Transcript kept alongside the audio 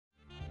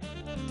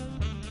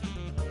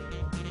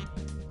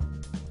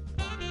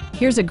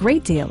Here's a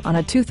great deal on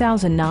a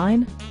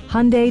 2009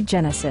 Hyundai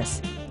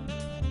Genesis.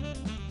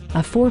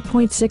 A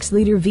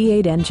 4.6-liter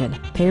V8 engine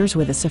pairs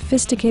with a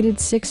sophisticated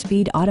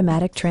 6-speed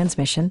automatic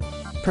transmission,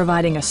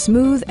 providing a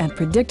smooth and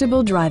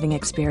predictable driving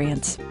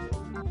experience.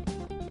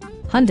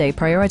 Hyundai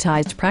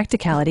prioritized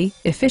practicality,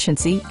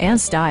 efficiency,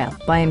 and style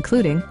by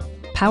including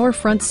power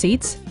front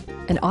seats,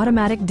 an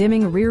automatic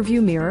dimming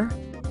rearview mirror,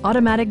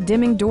 automatic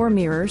dimming door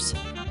mirrors,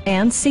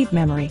 and seat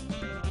memory.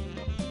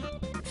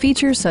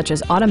 Features such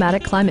as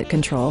automatic climate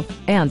control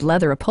and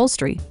leather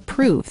upholstery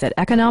prove that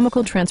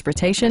economical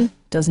transportation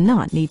does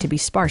not need to be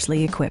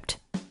sparsely equipped.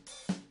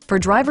 For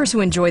drivers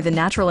who enjoy the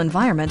natural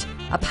environment,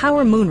 a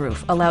power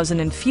moonroof allows an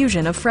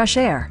infusion of fresh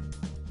air.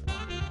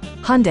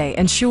 Hyundai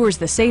ensures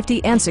the safety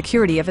and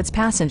security of its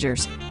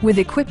passengers with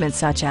equipment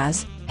such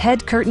as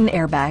head curtain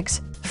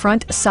airbags,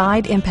 front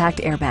side impact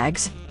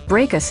airbags,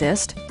 brake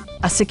assist,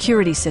 a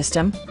security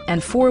system,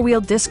 and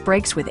four-wheel disc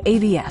brakes with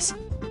ABS.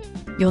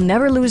 You'll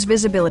never lose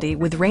visibility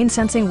with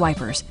rain-sensing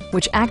wipers,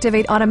 which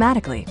activate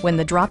automatically when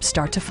the drops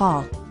start to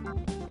fall.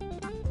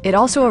 It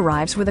also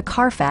arrives with a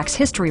Carfax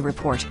history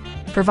report,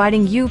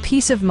 providing you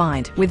peace of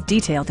mind with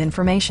detailed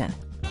information.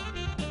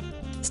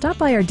 Stop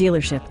by our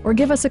dealership or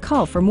give us a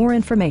call for more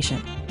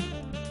information.